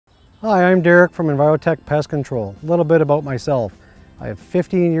Hi, I'm Derek from Envirotech Pest Control. A little bit about myself. I have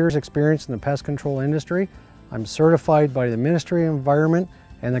 15 years experience in the pest control industry. I'm certified by the Ministry of Environment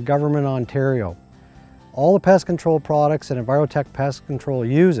and the Government of Ontario. All the pest control products that Envirotech Pest Control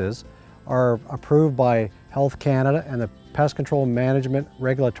uses are approved by Health Canada and the Pest Control Management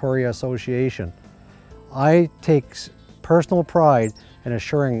Regulatory Association. I take personal pride in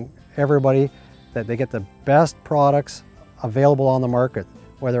assuring everybody that they get the best products available on the market.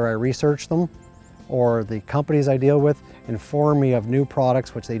 Whether I research them or the companies I deal with inform me of new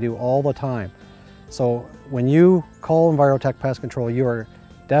products, which they do all the time. So when you call Envirotech Pest Control, you are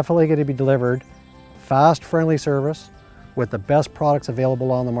definitely going to be delivered fast, friendly service with the best products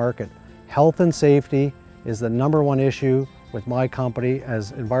available on the market. Health and safety is the #1 issue with my company,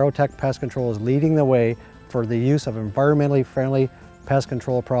 as Envirotech Pest Control is leading the way for the use of environmentally friendly pest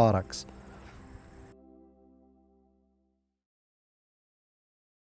control products.